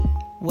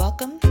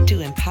Welcome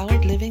to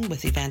Empowered Living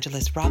with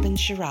Evangelist Robin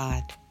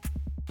Sherrod.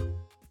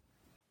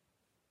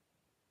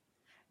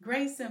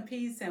 Grace and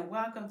peace, and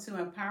welcome to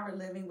Empowered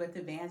Living with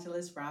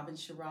Evangelist Robin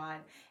Sherrod.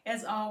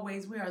 As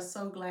always, we are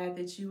so glad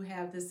that you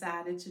have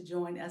decided to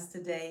join us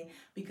today,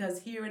 because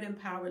here at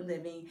Empowered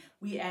Living,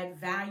 we add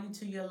value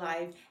to your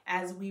life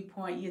as we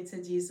point you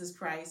to Jesus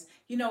Christ.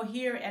 You know,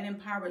 here at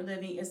Empowered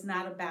Living, it's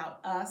not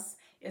about us.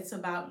 It's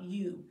about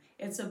you.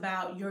 It's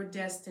about your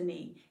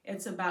destiny.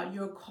 It's about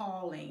your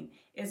calling.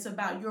 It's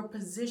about your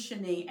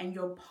positioning and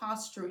your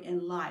posture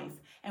in life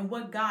and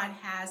what God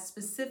has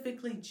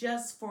specifically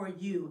just for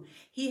you.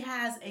 He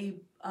has a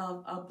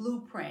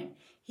blueprint.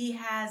 He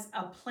has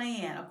a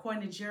plan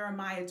according to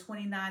Jeremiah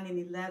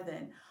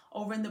 29:11.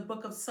 Over in the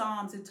book of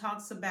Psalms, it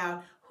talks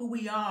about who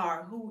we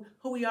are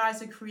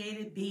as a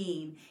created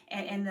being,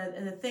 and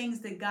the things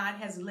that God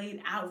has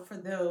laid out for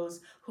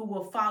those who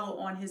will follow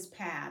on his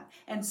path.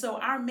 And so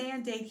our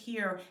mandate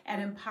here at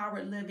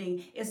Empowered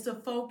Living is to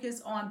focus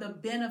on the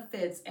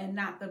benefits and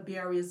not the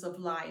barriers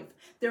of life.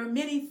 There are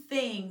many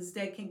things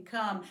that can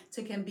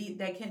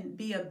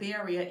be a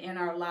barrier in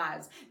our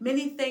lives.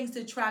 Many things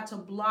that try to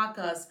block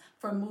us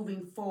from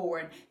moving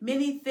forward.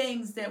 Many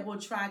things that will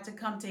try to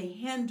come to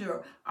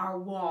hinder our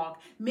walk.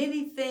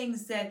 Many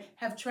things that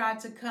have tried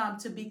to come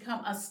to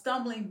become a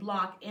stumbling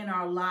block in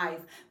our life.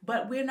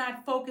 But we're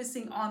not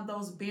focusing on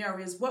those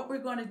barriers. What we're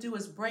going to do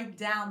is break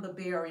down the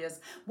barriers.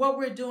 What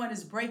we're doing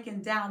is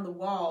breaking down the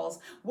walls.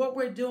 What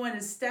we're doing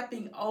is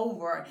stepping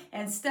over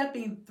and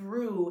stepping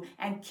through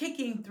and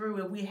kicking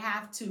through, if we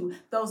have to,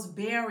 those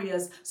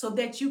barriers, so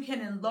that you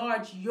can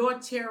enlarge your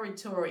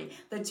territory,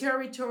 the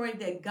territory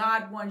that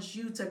God wants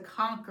you to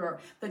conquer,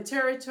 the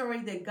territory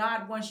that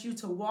God wants you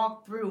to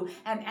walk through.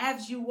 And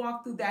as you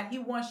walk through that, he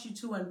wants you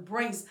to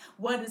embrace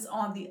what is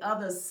on the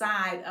other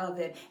side of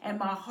it. And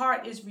my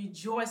heart is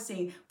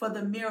rejoicing for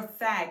the mere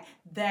fact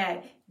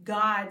that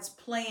God's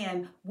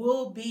plan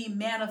will be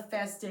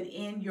manifested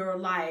in your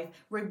life,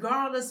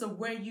 regardless of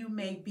where you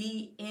may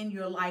be in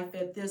your life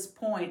at this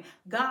point.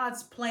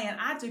 God's plan,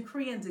 I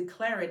decree and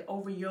declare it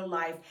over your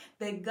life,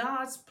 that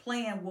God's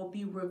plan will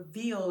be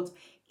revealed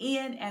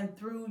in and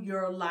through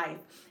your life.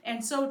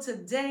 And so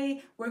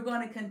today we're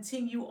going to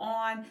continue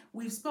on.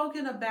 We've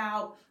spoken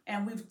about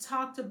and we've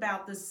talked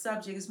about the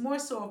subject. It's more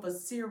so of a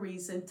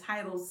series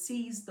entitled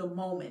Seize the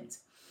Moment.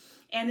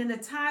 And in the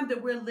time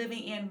that we're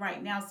living in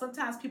right now,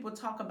 sometimes people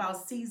talk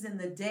about seizing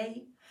the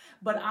day,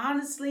 but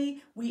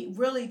honestly, we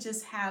really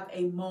just have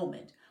a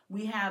moment.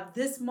 We have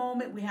this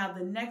moment, we have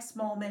the next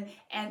moment,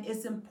 and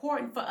it's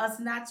important for us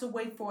not to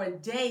wait for a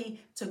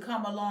day to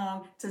come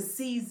along to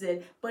seize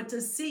it, but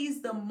to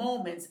seize the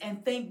moments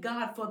and thank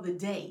God for the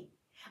day.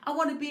 I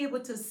want to be able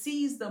to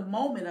seize the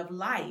moment of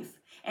life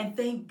and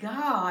thank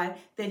God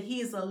that he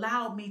has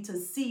allowed me to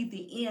see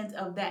the end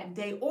of that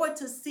day or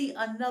to see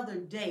another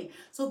day.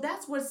 So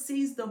that's what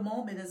seize the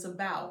moment is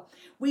about.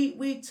 We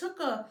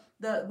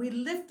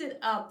lifted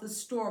up the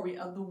story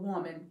of the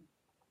woman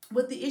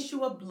with the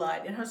issue of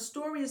blood, and her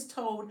story is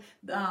told.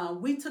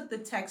 We took the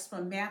text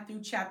from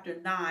Matthew chapter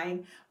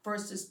 9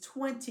 verses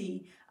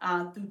 20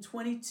 through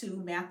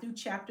 22. Matthew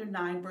chapter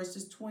 9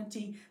 verses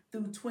 20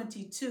 through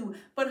 22,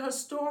 but her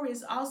story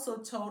is also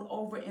told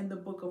over in the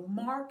book of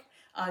Mark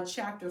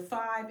chapter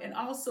 5, and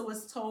also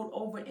is told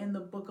over in the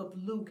book of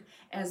Luke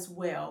as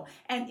well.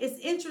 And it's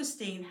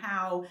interesting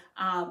how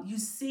you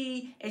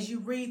see, as you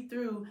read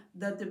through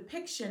the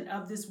depiction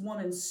of this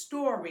woman's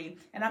story,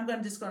 and I'm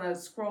just going to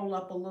scroll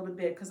up a little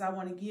bit because I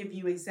want to give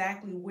you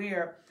exactly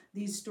where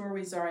these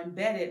stories are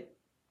embedded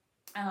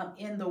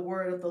in the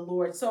word of the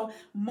Lord. So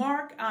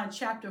Mark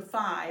chapter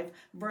 5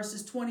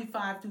 verses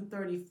 25 through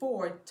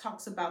 34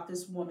 talks about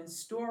this woman's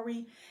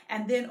story.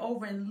 And then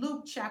over in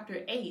Luke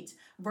chapter 8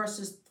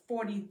 verses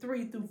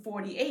 43 through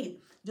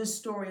 48, this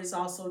story is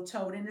also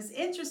told. And it's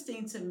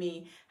interesting to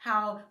me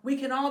how we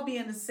can all be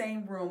in the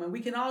same room and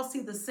we can all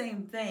see the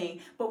same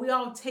thing, but we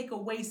all take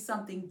away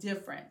something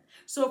different.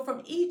 So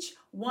from each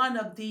one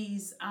of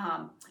these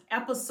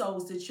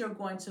episodes that you're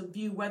going to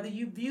view, whether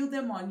you view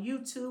them on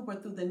YouTube or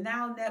through the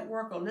Now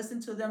Network or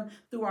listen to them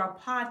through our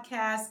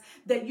podcast,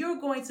 that you're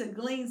going to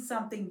glean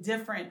something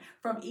different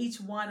from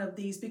each one of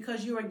these,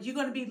 because you're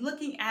going to be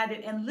looking at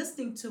it and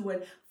listening to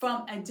it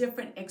from a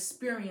different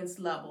experience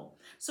level.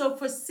 So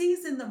for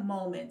seizing the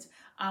moment,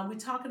 we're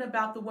talking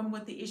about the woman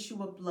with the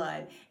issue of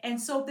blood. And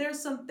so there's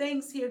some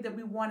things here that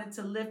we wanted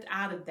to lift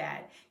out of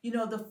that. You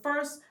know, the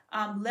first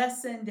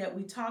lesson that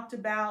we talked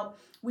about,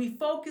 we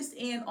focused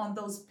in on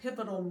those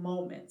pivotal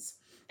moments.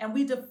 And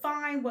we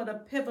define what a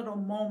pivotal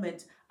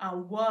moment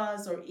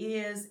was or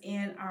is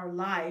in our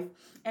life.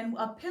 And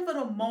a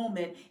pivotal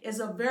moment is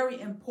a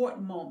very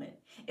important moment.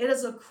 It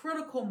is a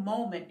critical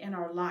moment in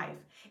our life.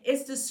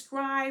 It's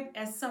described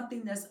as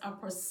something that's a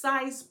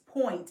precise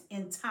point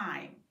in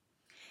time.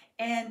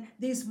 And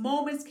these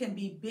moments can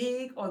be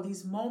big or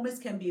these moments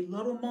can be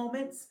little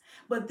moments,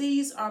 but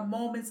these are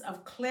moments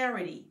of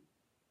clarity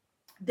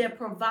that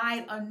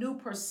provide a new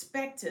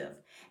perspective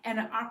and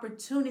an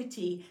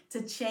opportunity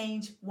to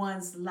change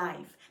one's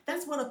life.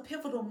 That's what a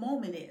pivotal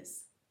moment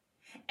is.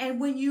 And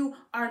when you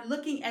are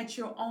looking at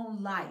your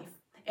own life,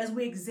 as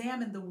we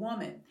examine the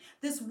woman,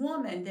 this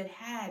woman that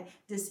had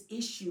this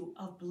issue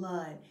of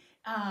blood,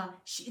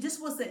 this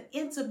was an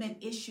intimate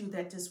issue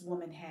that this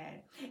woman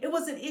had. It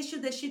was an issue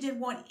that she didn't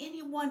want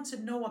anyone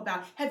to know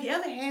about. Have you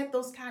ever had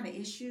those kind of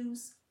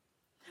issues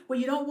where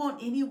you don't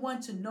want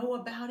anyone to know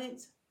about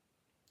it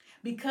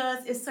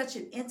because it's such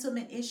an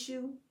intimate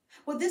issue?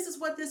 Well, this is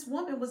what this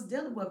woman was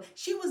dealing with.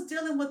 She was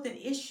dealing with an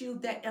issue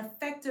that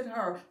affected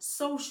her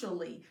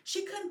socially.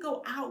 She couldn't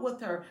go out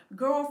with her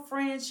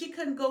girlfriends. She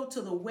couldn't go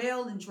to the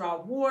well and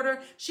draw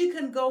water. She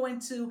couldn't go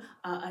into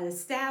an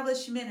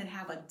establishment and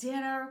have a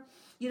dinner.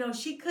 You know,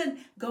 she couldn't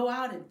go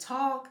out and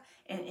talk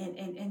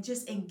and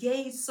just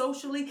engage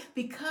socially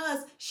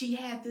because she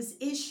had this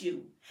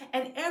issue.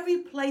 And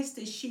every place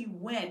that she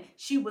went,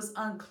 she was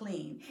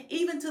unclean.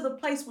 Even to the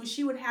place where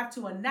she would have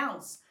to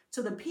announce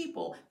to the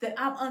people that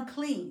I'm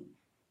unclean,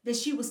 that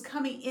she was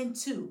coming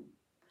into.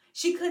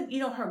 She couldn't,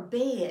 her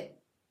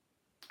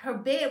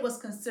bed was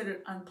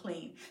considered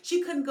unclean.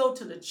 She couldn't go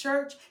to the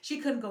church. She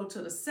couldn't go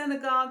to the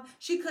synagogue.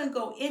 She couldn't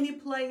go any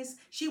place.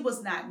 She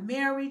was not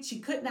married. She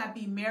could not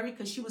be married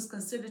because she was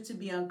considered to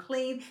be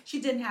unclean. She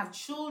didn't have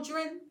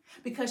children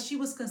because she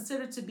was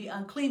considered to be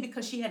unclean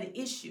because she had an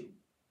issue.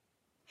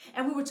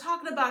 And we were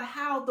talking about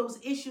how those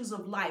issues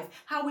of life,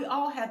 how we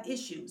all have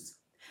issues.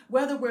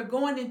 Whether we're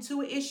going into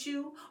an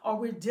issue or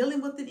we're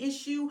dealing with an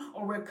issue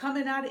or we're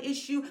coming out of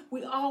issue,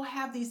 we all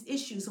have these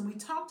issues, and we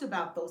talked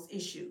about those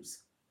issues.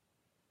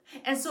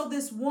 And so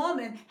this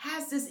woman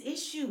has this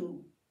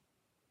issue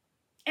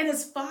and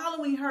it's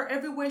following her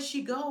everywhere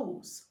she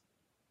goes.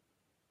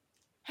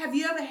 Have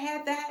you ever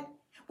had that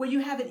where you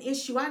have an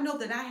issue? I know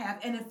that I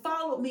have, and it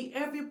followed me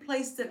every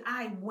place that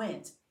I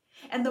went.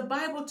 And the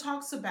Bible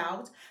talks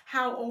about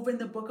how over in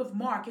the book of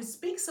Mark, it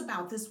speaks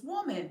about this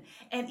woman.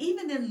 And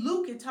even in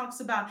Luke, it talks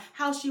about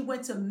how she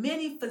went to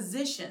many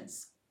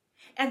physicians.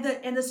 And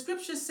the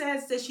scripture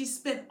says that she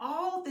spent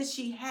all that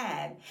she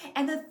had.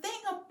 And the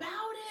thing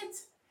about it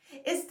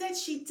is that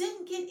she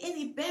didn't get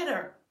any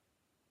better.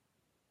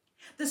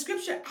 The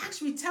scripture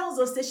actually tells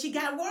us that she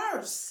got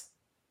worse.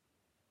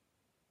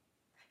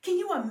 Can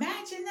you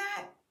imagine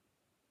that?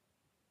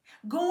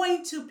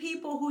 Going to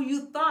people who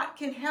you thought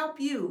can help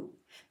you.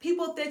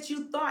 People that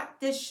you thought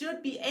that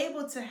should be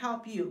able to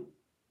help you.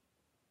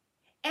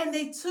 And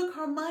they took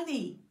her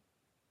money.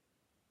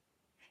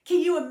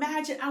 Can you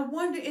imagine? I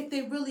wonder if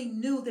they really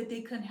knew that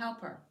they couldn't help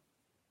her.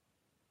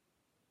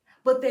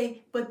 But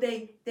they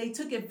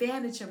took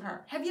advantage of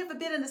her. Have you ever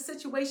been in a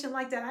situation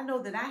like that? I know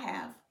that I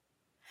have.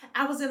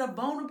 I was in a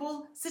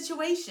vulnerable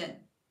situation.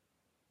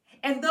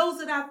 And those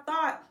that I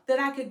thought that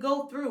I could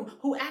go through,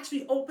 who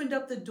actually opened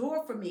up the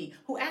door for me,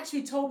 who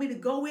actually told me to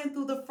go in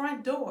through the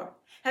front door.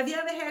 Have you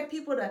ever had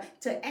people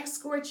to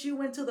escort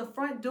you into the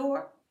front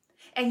door?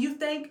 And you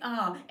think,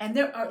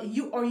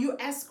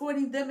 you're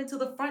escorting them into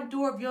the front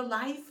door of your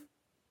life?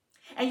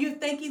 And you're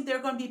thinking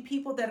they're going to be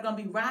people that are going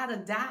to be ride or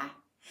die?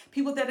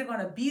 People that are going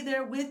to be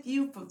there with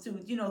you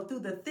through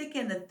the thick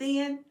and the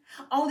thin,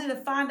 only to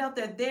find out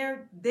that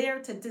they're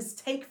there to just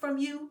take from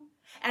you.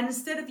 And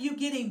instead of you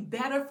getting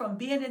better from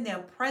being in their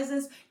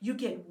presence, you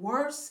get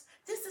worse.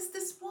 This is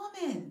this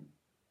woman.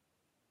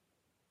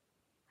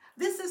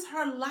 This is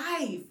her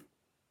life.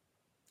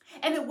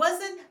 And it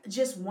wasn't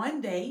just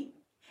one day.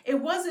 It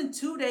wasn't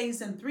 2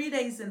 days and 3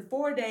 days and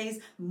 4 days.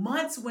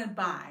 Months went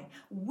by.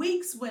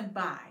 Weeks went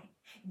by.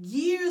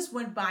 Years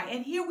went by.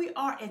 And here we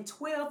are at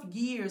 12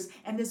 years,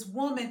 and this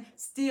woman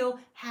still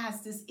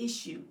has this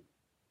issue.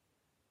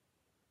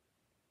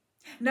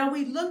 Now,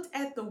 we looked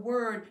at the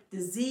word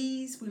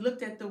disease. We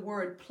looked at the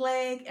word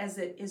plague as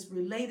it is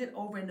related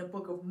over in the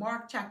book of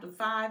Mark chapter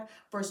 5,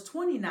 verse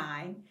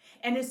 29.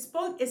 And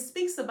it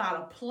speaks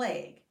about a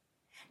plague.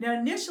 Now,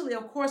 initially,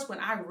 of course, when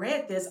I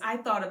read this, I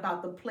thought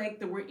about the plague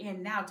that we're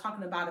in now,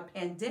 talking about a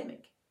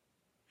pandemic.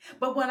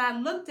 But when I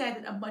looked at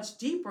it much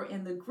deeper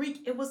in the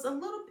Greek, it was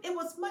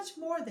much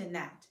more than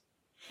that.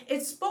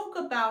 It spoke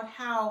about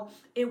how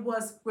it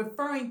was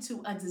referring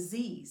to a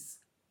disease.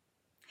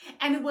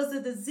 And it was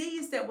a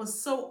disease that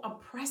was so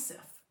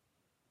oppressive.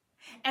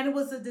 And it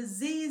was a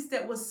disease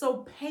that was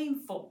so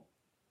painful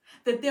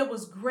that there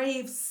was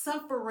grave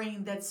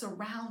suffering that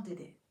surrounded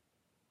it.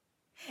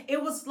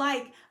 It was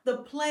like the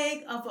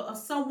plague of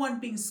someone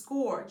being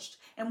scourged.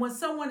 And when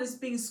someone is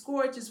being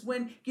scourged is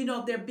when,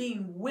 they're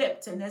being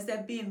whipped. And as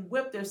they're being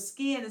whipped, their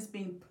skin is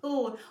being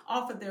pulled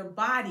off of their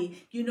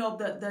body.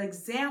 The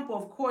example,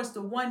 of course,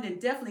 the one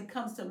that definitely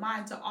comes to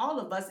mind to all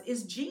of us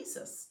is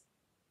Jesus.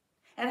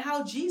 And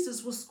how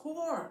Jesus was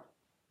scored.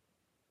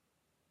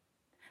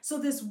 So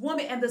this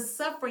woman and the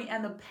suffering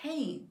and the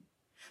pain.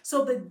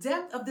 So the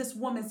depth of this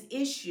woman's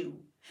issue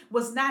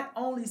was not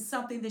only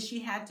something that she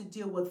had to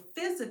deal with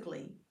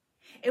physically,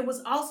 it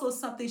was also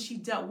something she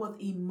dealt with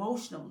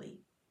emotionally.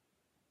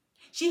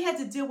 She had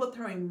to deal with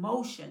her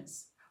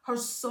emotions, her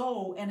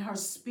soul, and her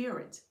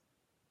spirit.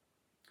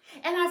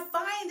 And I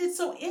find it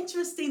so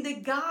interesting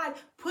that God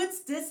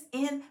puts this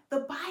in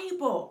the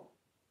Bible.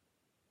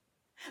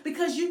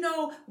 Because,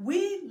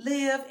 we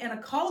live in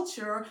a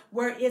culture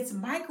where it's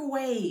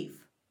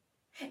microwave.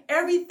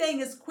 Everything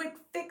is quick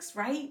fix,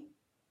 right?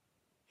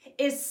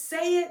 It's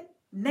say it,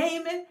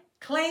 name it,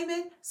 claim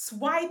it,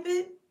 swipe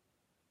it,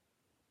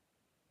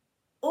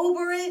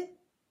 Uber it,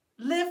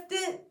 Lyft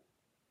it.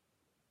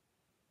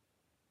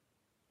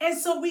 And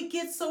so we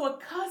get so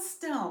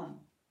accustomed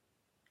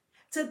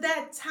to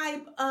that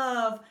type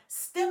of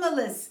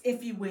stimulus,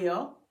 if you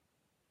will,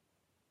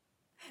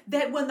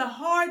 that when the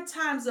hard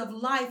times of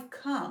life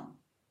come,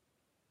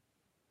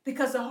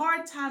 because the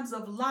hard times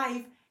of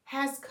life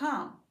has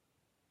come,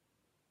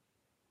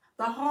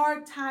 the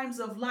hard times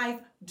of life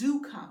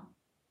do come.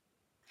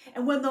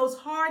 And when those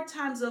hard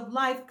times of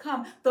life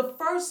come, the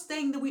first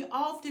thing that we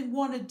often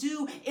want to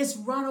do is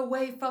run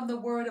away from the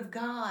Word of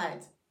God.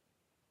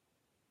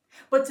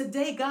 But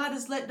today, God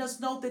is letting us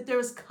know that there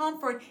is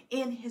comfort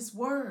in His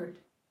Word.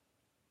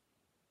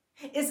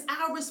 It's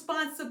our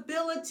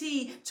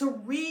responsibility to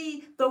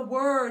read the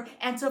Word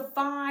and to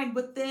find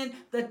within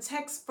the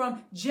text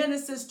from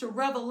Genesis to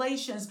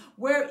Revelations,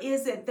 where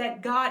is it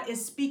that God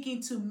is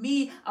speaking to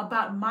me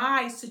about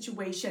my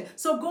situation?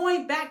 So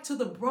going back to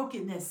the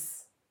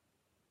brokenness,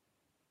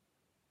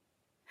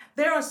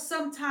 there are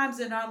some times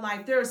in our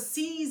life, there are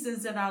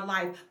seasons in our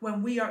life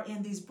when we are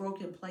in these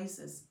broken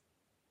places.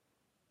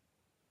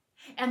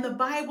 And the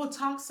Bible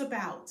talks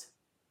about,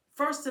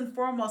 first and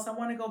foremost, I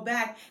want to go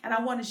back and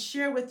I want to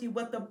share with you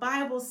what the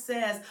Bible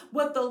says,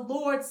 what the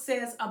Lord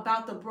says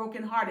about the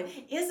brokenhearted.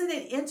 Isn't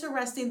it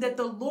interesting that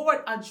the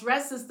Lord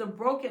addresses the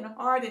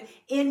brokenhearted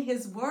in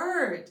His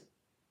Word?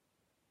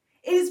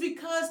 It is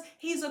because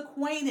He's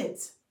acquainted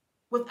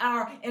with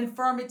our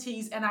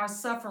infirmities and our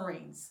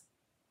sufferings.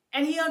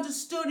 And He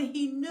understood and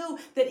He knew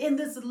that in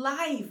this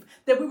life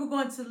that we were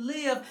going to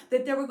live,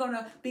 that there were going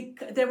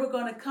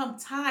to come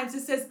times.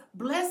 It says,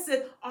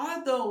 blessed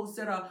are those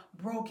that are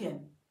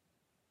broken.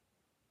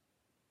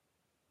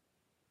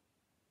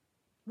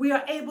 We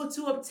are able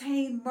to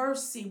obtain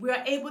mercy. We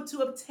are able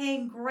to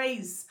obtain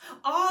grace.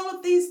 All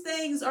of these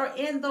things are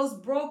in those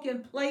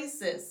broken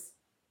places.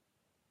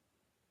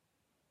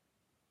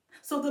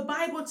 So the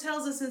Bible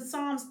tells us in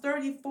Psalms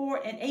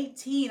 34 and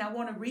 18, I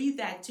want to read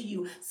that to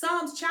you.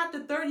 Psalms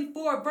chapter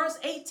 34, verse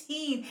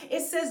 18,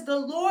 it says, the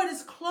Lord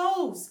is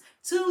close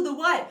to the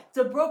what?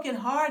 The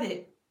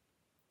brokenhearted.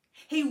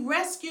 He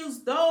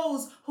rescues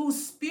those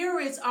whose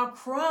spirits are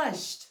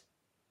crushed.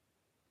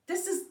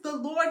 This is the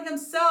Lord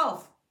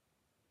Himself.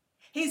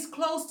 He's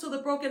close to the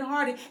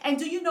brokenhearted. And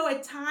do you know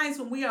at times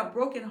when we are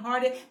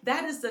brokenhearted,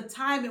 that is the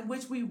time in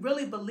which we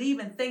really believe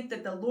and think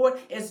that the Lord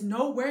is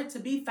nowhere to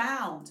be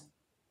found.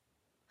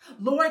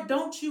 Lord,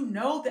 don't you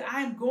know that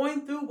I'm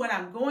going through what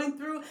I'm going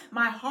through?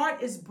 My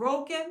heart is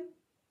broken.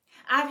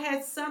 I've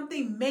had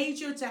something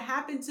major to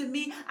happen to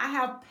me. I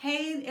have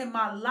pain in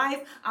my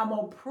life. I'm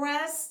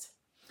oppressed.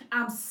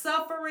 I'm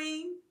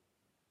suffering.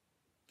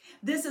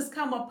 This has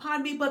come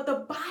upon me. But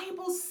the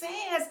Bible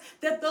says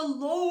that the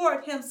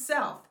Lord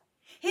Himself,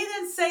 He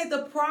didn't say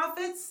the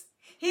prophets.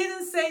 He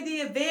didn't say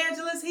the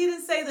evangelists. He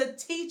didn't say the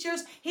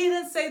teachers. He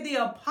didn't say the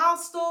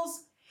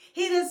apostles.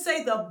 He didn't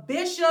say the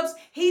bishops.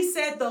 He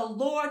said the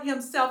Lord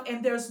Himself.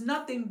 And there's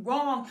nothing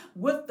wrong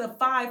with the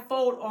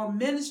fivefold or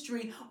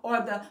ministry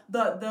or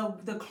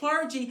the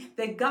clergy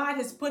that God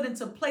has put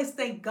into place.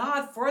 Thank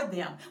God for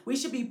them. We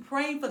should be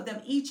praying for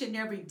them each and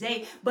every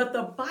day. But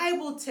the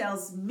Bible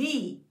tells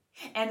me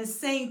and is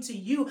saying to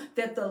you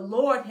that the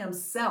Lord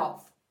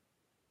Himself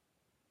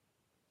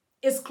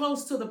is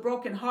close to the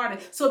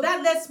brokenhearted. So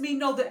that lets me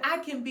know that I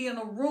can be in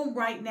a room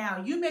right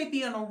now. You may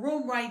be in a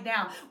room right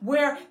now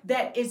where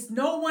that is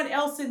no one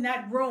else in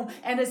that room.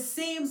 And it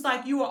seems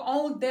like you are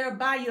on there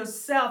by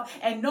yourself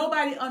and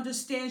nobody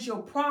understands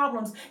your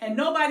problems and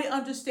nobody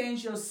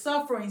understands your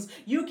sufferings.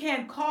 You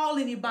can't call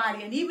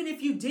anybody. And even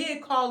if you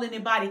did call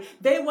anybody,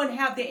 they wouldn't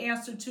have the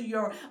answer to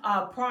your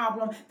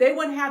problem. They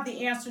wouldn't have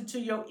the answer to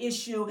your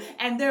issue.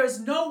 And there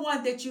is no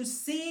one that you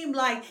seem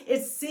like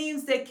it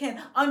seems that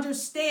can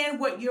understand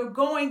what you're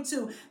going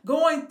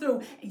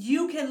through.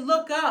 You can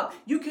look up,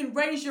 you can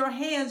raise your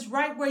hands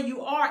right where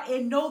you are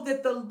and know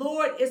that the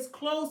Lord is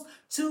close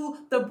to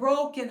the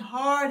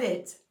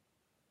brokenhearted.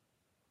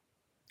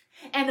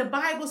 And the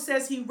Bible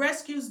says He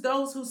rescues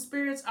those whose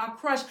spirits are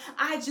crushed.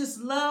 I just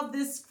love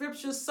this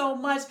scripture so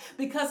much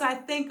because I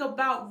think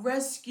about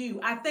rescue.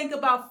 I think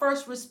about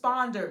first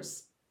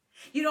responders.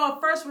 You know, a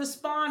first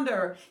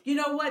responder, you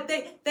know what?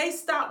 They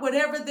stop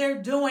whatever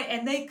they're doing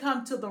and they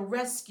come to the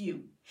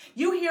rescue.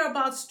 You hear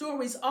about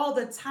stories all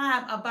the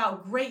time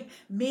about great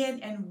men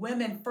and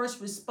women,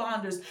 first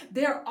responders.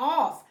 They're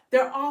off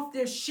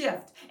their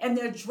shift and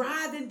they're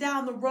driving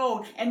down the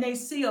road and they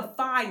see a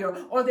fire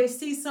or they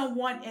see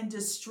someone in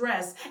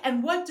distress.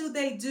 And what do?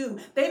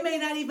 They may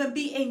not even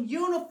be in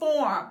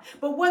uniform,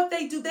 but what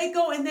they do, they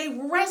go and they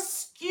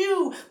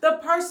rescue the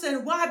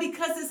person. Why?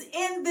 Because it's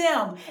in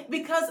them,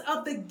 because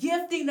of the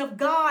gifting of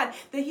God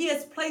that He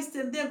has placed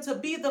in them to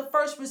be the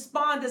first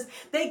responders.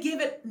 They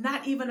give it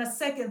not even a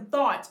second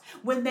thought.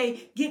 When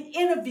they get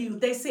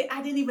interviewed, they say,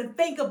 I didn't even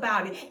think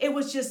about it. It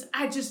was just,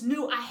 I just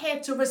knew I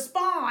had to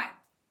respond.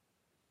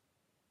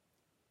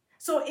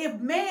 So if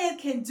man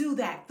can do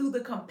that through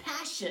the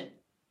compassion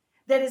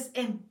that is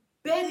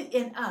embedded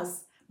in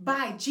us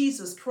by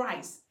Jesus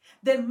Christ,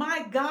 then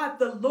my God,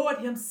 the Lord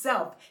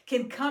himself,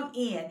 can come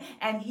in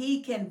and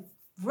he can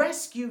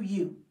rescue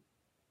you.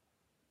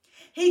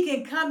 He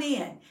can come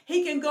in.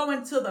 He can go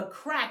into the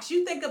cracks.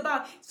 You think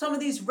about some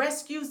of these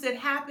rescues that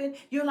happen.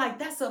 You're like,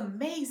 that's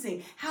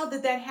amazing. How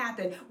did that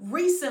happen?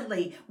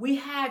 Recently, we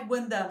had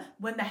when the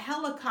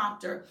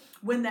helicopter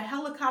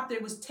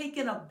was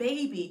taking a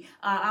baby,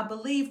 I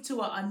believe,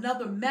 to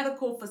another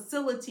medical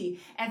facility,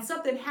 and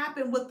something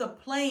happened with the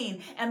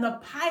plane, and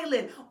the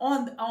pilot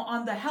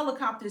on the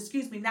helicopter,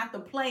 excuse me, not the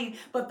plane,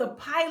 but the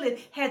pilot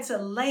had to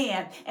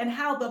land, and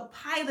how the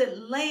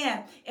pilot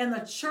landed in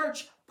the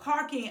church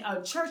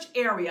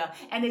area,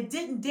 and it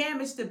didn't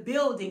damage the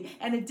building,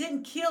 and it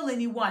didn't kill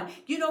anyone.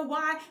 You know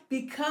why?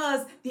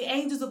 Because the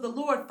angels of the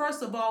Lord,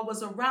 first of all,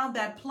 was around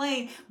that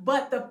plane,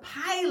 but the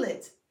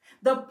pilot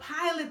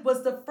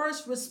was the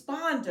first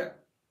responder,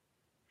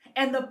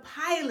 and the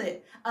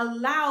pilot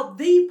allowed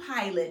the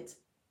pilot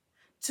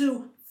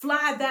to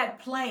fly that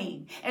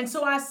plane. And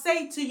so I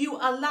say to you,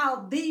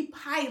 allow the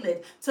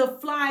pilot to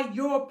fly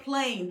your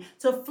plane,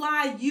 to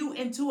fly you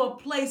into a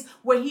place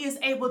where he is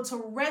able to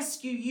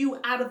rescue you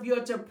out of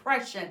your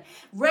depression,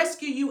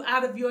 rescue you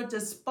out of your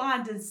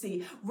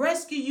despondency,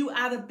 rescue you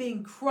out of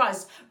being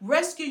crushed,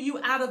 rescue you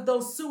out of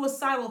those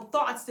suicidal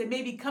thoughts that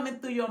may be coming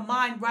through your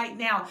mind right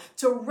now,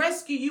 to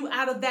rescue you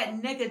out of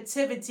that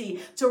negativity,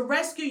 to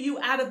rescue you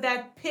out of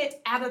that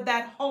pit, out of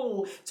that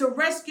hole, to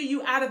rescue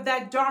you out of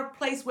that dark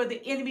place where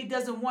the enemy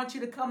doesn't want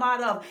you to come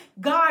out of.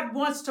 God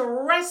wants to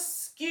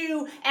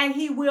rescue, and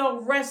he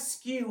will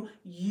rescue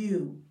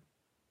you.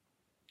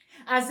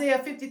 Isaiah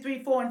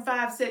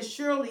 53:4-5 says,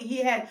 surely he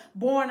had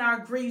borne our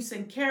griefs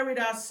and carried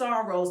our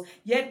sorrows,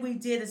 yet we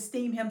did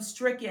esteem him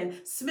stricken,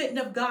 smitten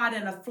of God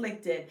and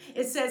afflicted.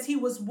 It says he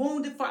was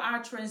wounded for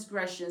our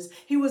transgressions.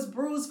 He was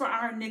bruised for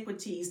our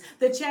iniquities.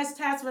 The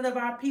chastisement of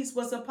our peace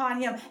was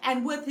upon him.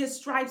 And with his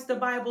stripes, the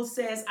Bible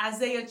says,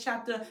 Isaiah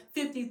chapter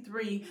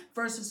 53,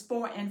 verses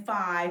 4 and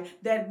 5,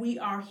 that we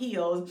are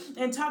healed.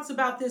 And talks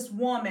about this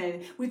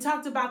woman. We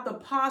talked about the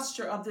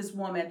posture of this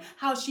woman,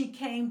 how she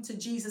came to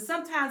Jesus.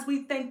 Sometimes we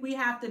think we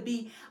have to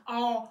be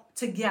all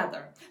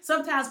together.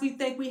 Sometimes we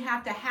think we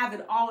have to have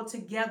it all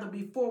together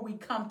before we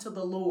come to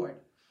the Lord.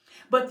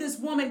 But this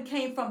woman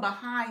came from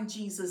behind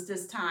Jesus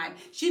this time.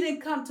 She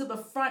didn't come to the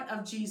front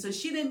of Jesus.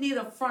 She didn't need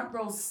a front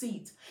row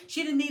seat.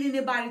 She didn't need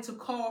anybody to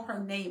call her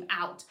name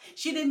out.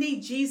 She didn't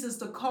need Jesus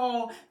to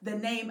call the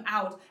name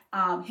out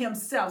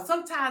himself.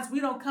 Sometimes we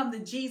don't come to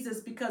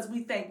Jesus because we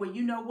think, well,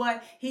 you know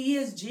what? He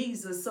is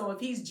Jesus. So if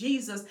he's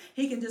Jesus,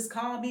 he can just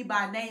call me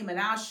by name and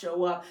I'll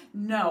show up.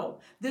 No,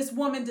 this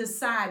woman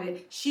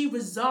decided, she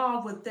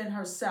resolved within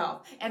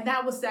herself. And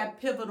that was that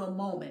pivotal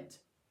moment.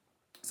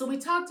 So we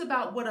talked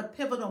about what a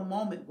pivotal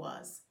moment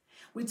was.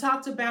 We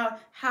talked about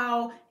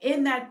how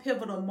in that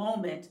pivotal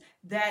moment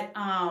that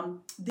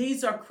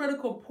these are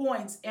critical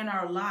points in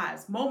our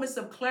lives, moments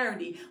of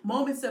clarity,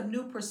 moments of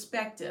new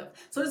perspective.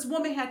 So this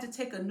woman had to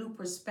take a new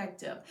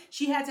perspective.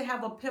 She had to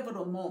have a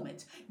pivotal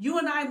moment. You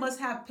and I must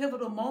have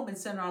pivotal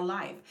moments in our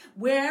life.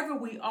 Wherever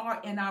we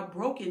are in our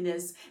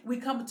brokenness, we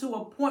come to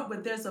a point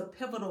where there's a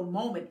pivotal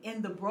moment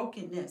in the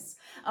brokenness.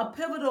 A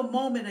pivotal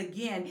moment,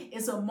 again,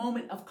 is a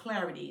moment of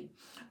clarity.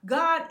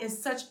 God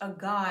is such a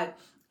God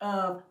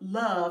of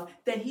love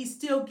that he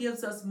still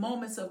gives us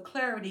moments of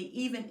clarity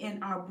even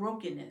in our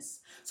brokenness.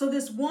 So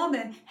this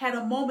woman had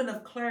a moment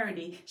of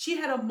clarity. She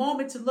had a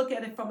moment to look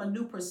at it from a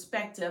new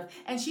perspective,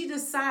 and she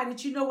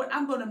decided, you know what,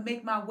 I'm going to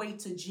make my way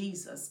to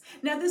Jesus.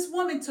 Now this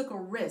woman took a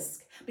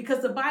risk,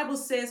 because the Bible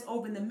says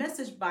over in the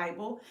Message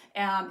Bible,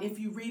 if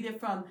you read it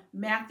from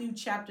Matthew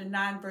chapter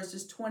 9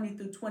 verses 20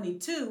 through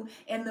 22,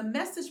 in the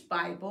Message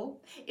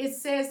Bible, it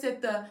says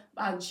that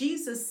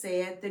Jesus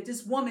said that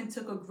this woman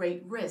took a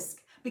great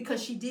risk.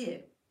 Because she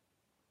did.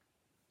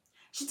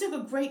 She took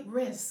a great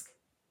risk.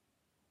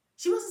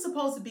 She wasn't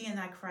supposed to be in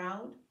that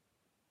crowd.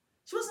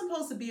 She wasn't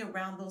supposed to be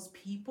around those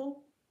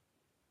people.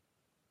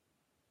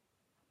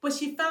 But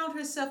she found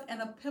herself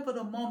in a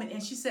pivotal moment,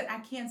 and she said, I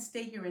can't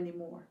stay here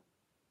anymore.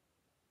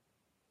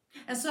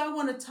 And so I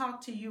want to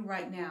talk to you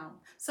right now.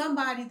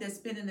 Somebody that's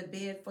been in the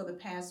bed for the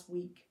past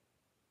week.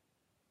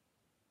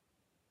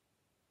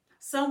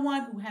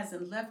 Someone who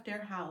hasn't left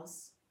their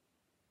house.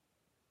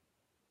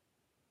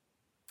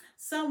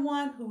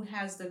 Someone who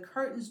has the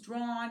curtains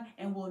drawn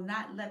and will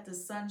not let the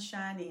sun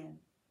shine in.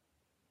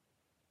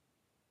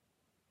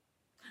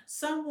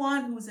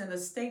 Someone who's in a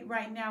state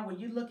right now where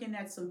you're looking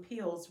at some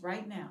pills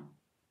right now.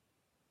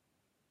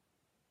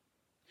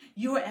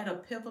 You are at a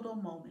pivotal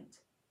moment.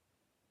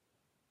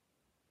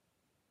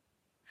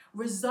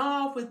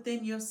 Resolve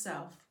within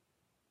yourself.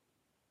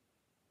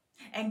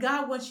 And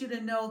God wants you to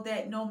know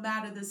that no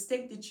matter the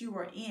state that you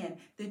are in,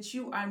 that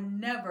you are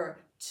never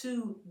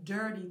too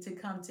dirty to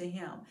come to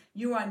him.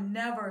 You are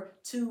never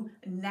too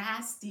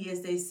nasty,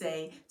 as they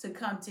say, to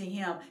come to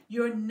him.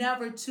 You're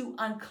never too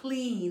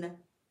unclean,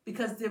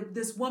 because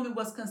this woman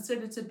was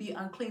considered to be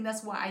unclean.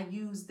 That's why I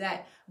use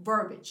that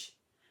verbiage.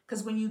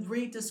 Because when you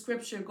read the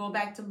scripture, go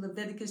back to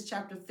Leviticus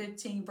chapter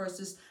 15,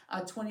 verses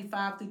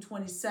 25 through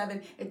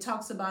 27, it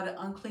talks about an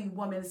unclean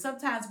woman. And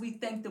sometimes we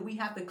think that we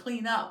have to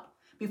clean up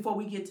before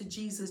we get to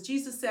Jesus.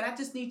 Jesus said, I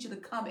just need you to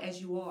come as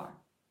you are.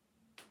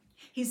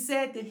 He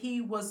said that he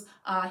was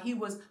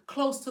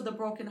close to the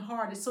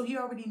brokenhearted, so he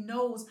already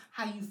knows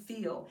how you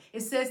feel.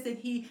 It says that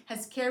he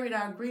has carried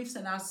our griefs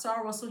and our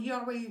sorrows, so he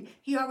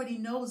already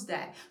knows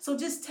that. So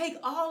just take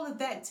all of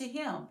that to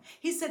him.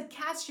 He said,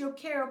 cast your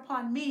care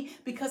upon me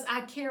because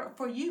I care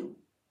for you.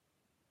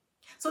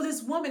 So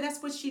this woman,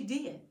 that's what she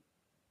did.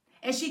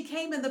 And she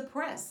came in the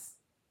press.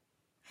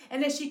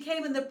 And as she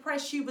came in the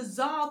press, she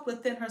resolved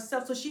within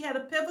herself. So she had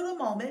a pivotal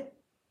moment,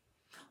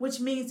 which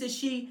means that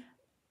she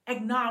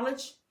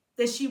acknowledged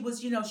that she was,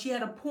 she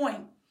had a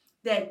point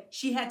that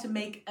she had to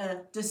make a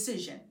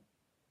decision.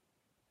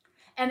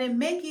 And in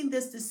making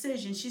this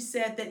decision, she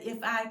said that if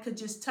I could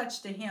just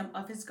touch the hem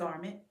of his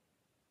garment,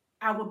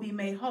 I will be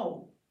made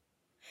whole.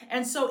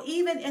 And so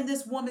even in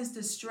this woman's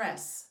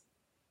distress,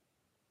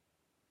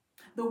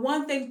 the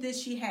one thing that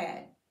she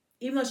had,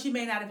 even though she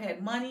may not have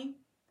had money,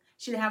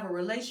 she didn't have a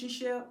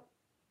relationship,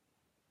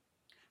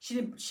 she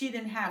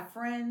didn't have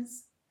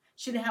friends,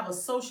 she didn't have a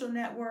social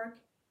network.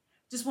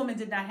 This woman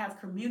did not have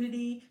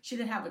community. She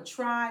didn't have a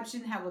tribe. She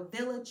didn't have a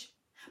village.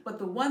 But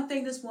the one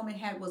thing this woman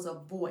had was a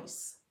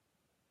voice.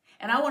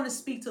 And I want to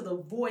speak to the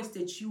voice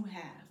that you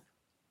have.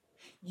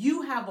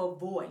 You have a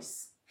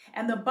voice.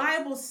 And the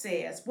Bible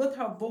says with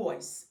her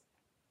voice,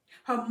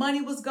 her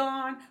money was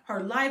gone.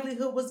 Her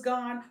livelihood was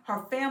gone.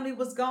 Her family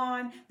was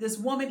gone. This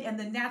woman in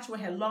the natural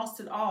had lost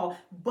it all.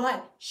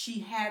 But she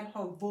had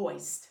her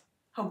voice.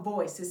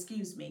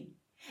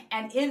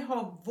 And in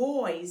her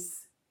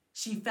voice,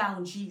 she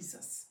found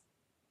Jesus.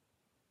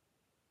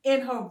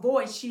 In her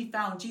voice, she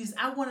found Jesus.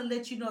 I want to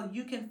let you know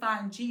you can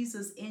find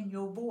Jesus in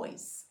your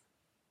voice.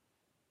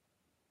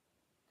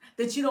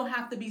 That you don't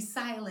have to be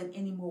silent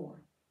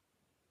anymore.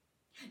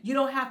 You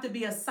don't have to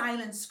be a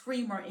silent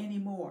screamer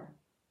anymore.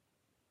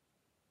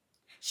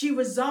 She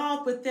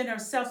resolved within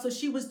herself, so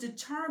she was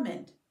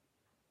determined.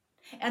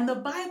 And the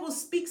Bible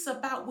speaks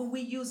about when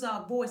we use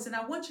our voice. And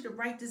I want you to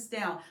write this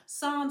down.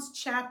 Psalms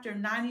chapter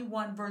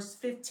 91, verse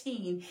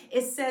 15.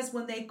 It says,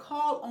 when they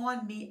call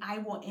on me, I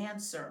will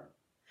answer.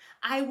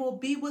 I will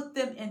be with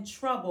them in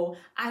trouble.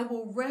 I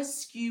will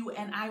rescue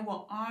and I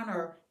will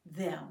honor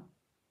them.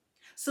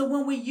 So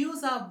when we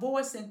use our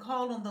voice and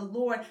call on the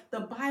Lord,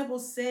 the Bible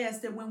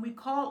says that when we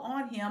call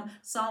on him,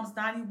 Psalms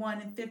 91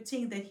 and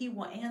 15, that he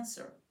will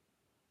answer.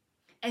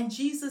 And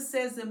Jesus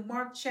says in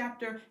Mark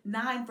chapter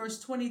 9, verse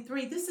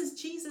 23, this is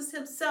Jesus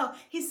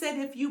himself. He said,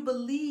 if you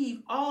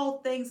believe, all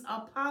things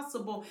are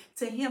possible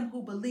to him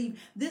who believes.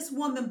 This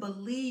woman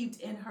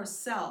believed in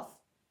herself,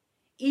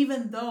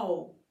 even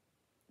though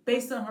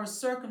based on her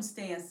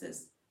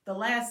circumstances, the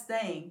last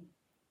thing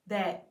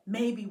that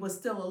maybe was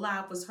still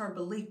alive was her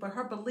belief, but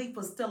her belief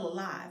was still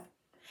alive.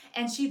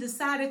 And she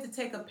decided to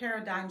take a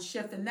paradigm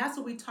shift. And that's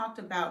what we talked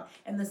about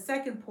in the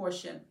second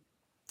portion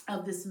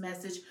of this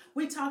message.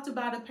 We talked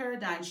about a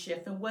paradigm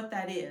shift and what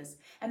that is.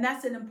 And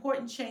that's an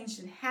important change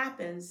that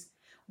happens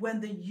when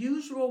the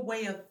usual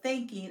way of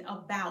thinking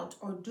about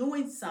or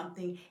doing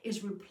something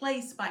is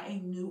replaced by a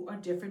new or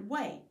different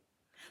way.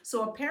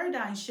 So a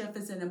paradigm shift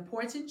is an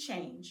important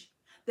change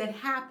that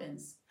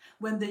happens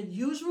when the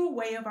usual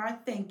way of our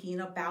thinking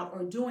about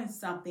or doing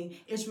something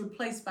is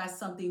replaced by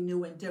something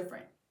new and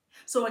different.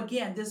 So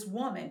again, this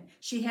woman,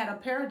 she had a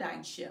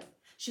paradigm shift.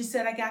 She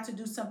said, I got to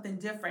do something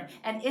different.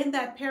 And in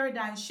that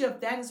paradigm shift,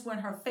 that is when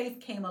her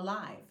faith came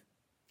alive.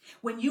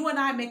 When you and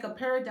I make a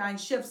paradigm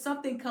shift,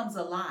 something comes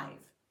alive.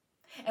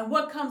 And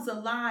what comes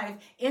alive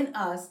in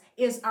us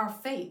is our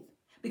faith,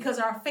 because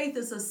our faith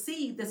is a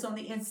seed that's on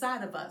the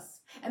inside of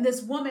us. And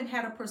this woman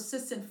had a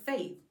persistent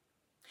faith.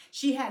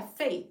 She had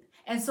faith.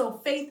 And so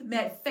faith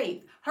met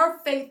faith. Her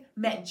faith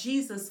met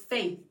Jesus'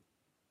 faith.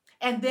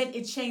 And then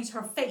it changed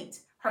her fate,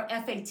 her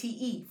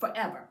F-A-T-E,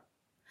 forever.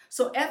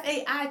 So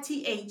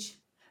F-A-I-T-H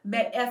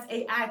met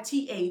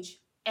F-A-I-T-H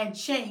and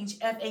changed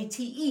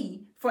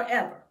F-A-T-E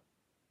forever.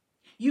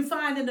 You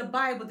find in the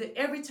Bible that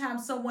every time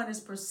someone is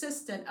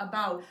persistent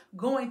about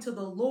going to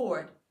the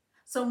Lord,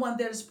 someone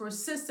that is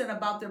persistent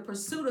about their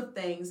pursuit of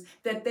things,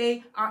 that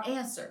they are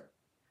answered.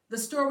 The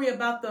story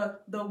about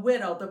the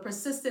widow, the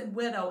persistent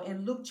widow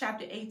in Luke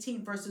chapter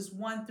 18, verses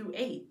 1 through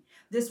 8.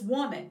 This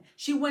woman,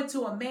 she went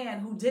to a man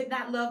who did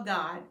not love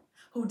God,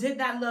 who did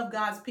not love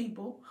God's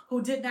people,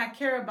 who did not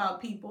care about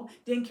people,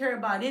 didn't care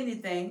about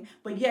anything,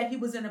 but yet he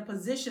was in a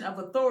position of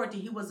authority.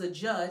 He was a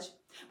judge.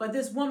 But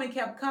this woman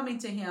kept coming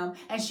to him,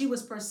 and she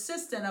was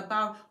persistent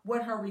about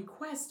what her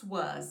request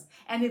was.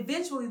 And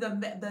eventually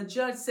the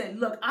judge said,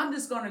 look, I'm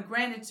just going to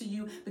grant it to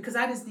you because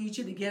I just need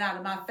you to get out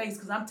of my face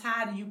because I'm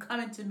tired of you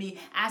coming to me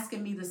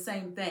asking me the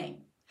same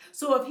thing.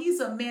 So if he's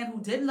a man who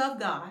didn't love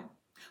God,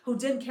 who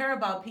didn't care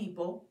about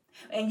people,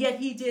 and yet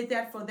he did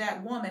that for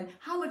that woman,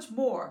 how much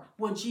more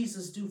will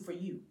Jesus do for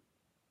you?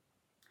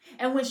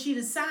 And when she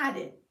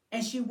decided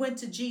and she went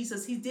to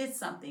Jesus, he did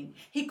something.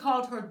 He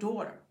called her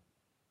daughter.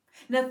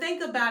 Now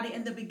think about it.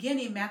 In the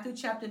beginning, Matthew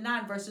chapter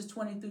 9, verses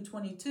 20 through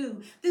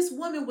 22, this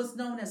woman was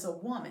known as a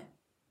woman.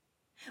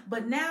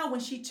 But now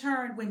when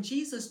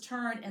Jesus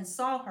turned and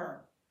saw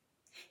her,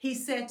 he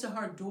said to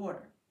her,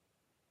 daughter.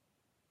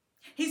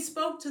 He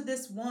spoke to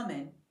this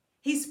woman.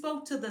 He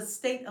spoke to the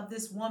state of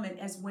this woman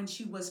as when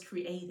she was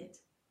created.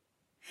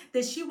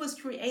 That she was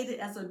created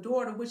as a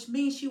daughter, which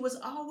means she was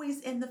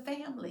always in the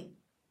family.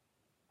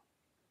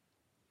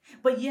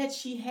 But yet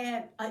she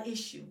had an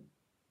issue.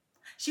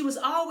 She was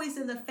always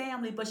in the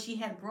family, but she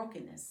had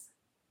brokenness.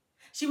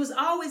 She was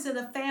always in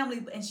the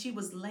family, and she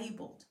was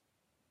labeled.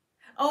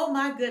 Oh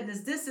my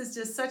goodness, this is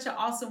just such an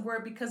awesome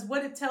word, because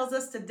what it tells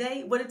us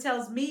today, what it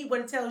tells me,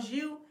 what it tells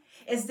you,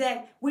 is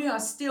that we are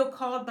still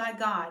called by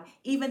God,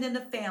 even in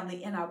the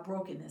family, in our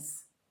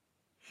brokenness.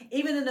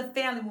 Even in the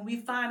family, when we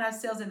find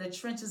ourselves in the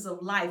trenches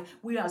of life,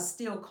 we are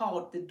still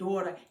called the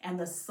daughter and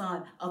the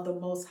son of the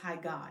Most High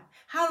God.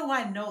 How do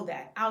I know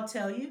that? I'll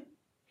tell you.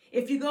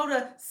 If you go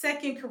to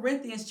 2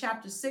 Corinthians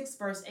chapter 6,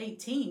 verse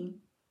 18,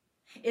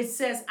 it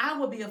says, I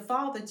will be a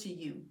father to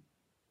you,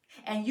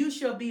 and you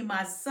shall be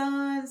my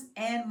sons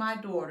and my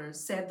daughters,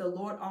 said the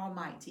Lord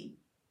Almighty.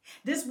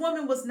 This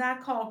woman was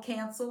not called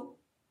canceled.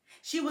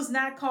 She was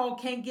not called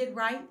can't get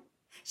right.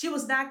 She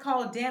was not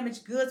called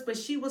damaged goods, but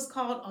she was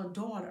called a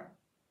daughter.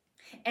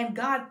 And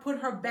God put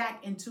her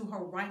back into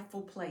her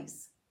rightful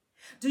place.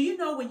 Do you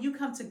know when you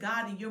come to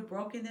God in your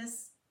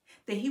brokenness,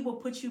 that he will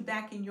put you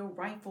back in your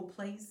rightful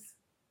place?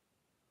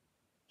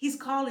 He's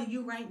calling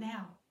you right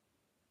now.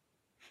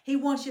 He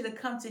wants you to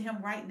come to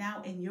him right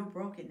now in your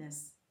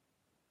brokenness.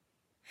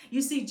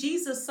 You see,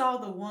 Jesus saw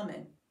the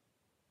woman,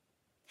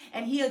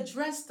 and he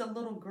addressed the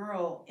little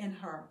girl in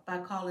her by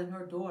calling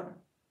her daughter.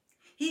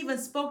 He even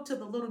spoke to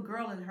the little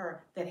girl in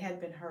her that had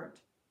been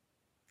hurt.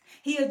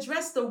 He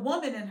addressed the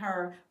woman in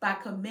her by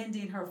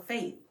commending her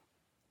faith,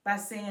 by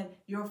saying,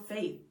 your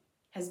faith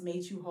has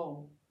made you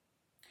whole.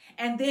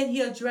 And then he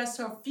addressed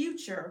her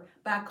future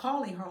by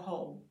calling her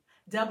whole,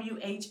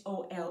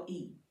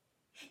 W-H-O-L-E.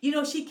 You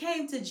know, she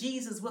came to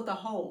Jesus with a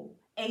hole,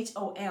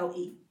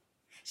 H-O-L-E.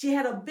 She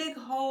had a big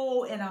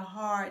hole in her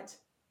heart,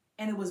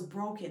 and it was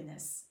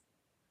brokenness.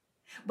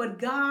 But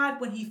God,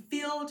 when he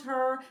filled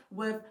her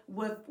with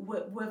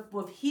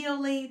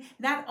healing,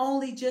 not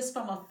only just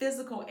from a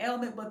physical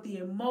ailment, but the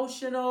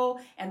emotional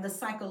and the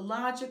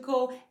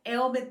psychological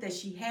ailment that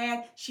she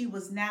had, she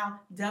was now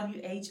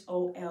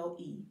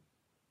W-H-O-L-E.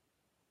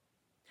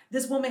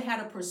 This woman had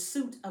a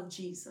pursuit of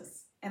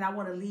Jesus, and I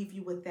want to leave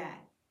you with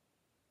that.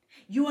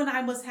 You and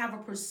I must have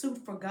a pursuit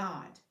for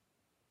God.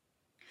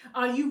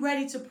 Are you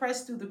ready to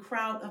press through the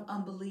crowd of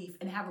unbelief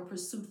and have a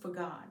pursuit for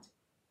God?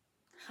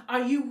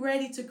 Are you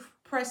ready to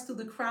press through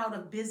the crowd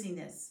of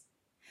busyness,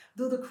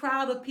 through the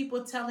crowd of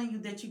people telling you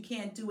that you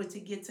can't do it to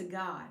get to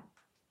God?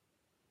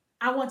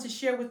 I want to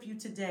share with you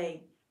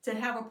today to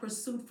have a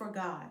pursuit for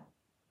God.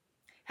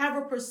 Have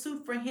a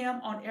pursuit for him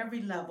on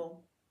every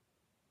level.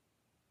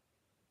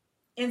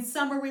 In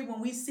summary, when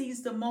we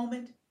seize the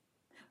moment,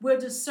 we're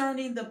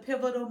discerning the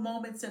pivotal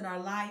moments in our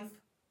life.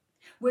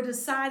 We're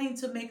deciding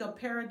to make a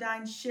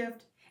paradigm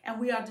shift, and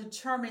we are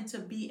determined to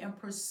be in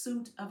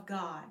pursuit of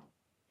God.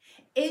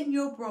 In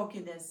your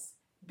brokenness,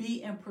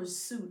 be in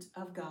pursuit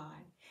of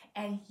God,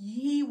 and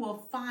he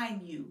will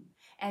find you,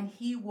 and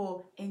he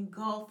will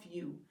engulf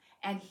you,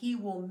 and he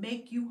will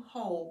make you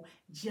whole,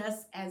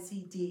 just as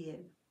he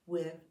did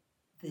with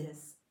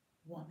this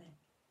woman.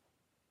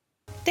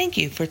 Thank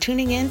you for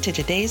tuning in to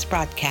today's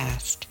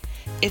broadcast.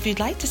 If you'd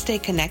like to stay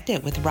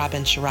connected with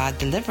Robin Sherrod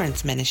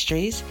Deliverance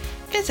Ministries,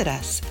 visit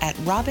us at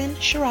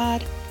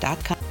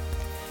robinsherrod.com.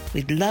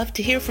 We'd love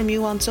to hear from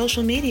you on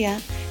social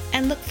media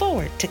and look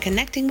forward to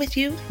connecting with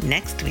you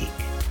next week.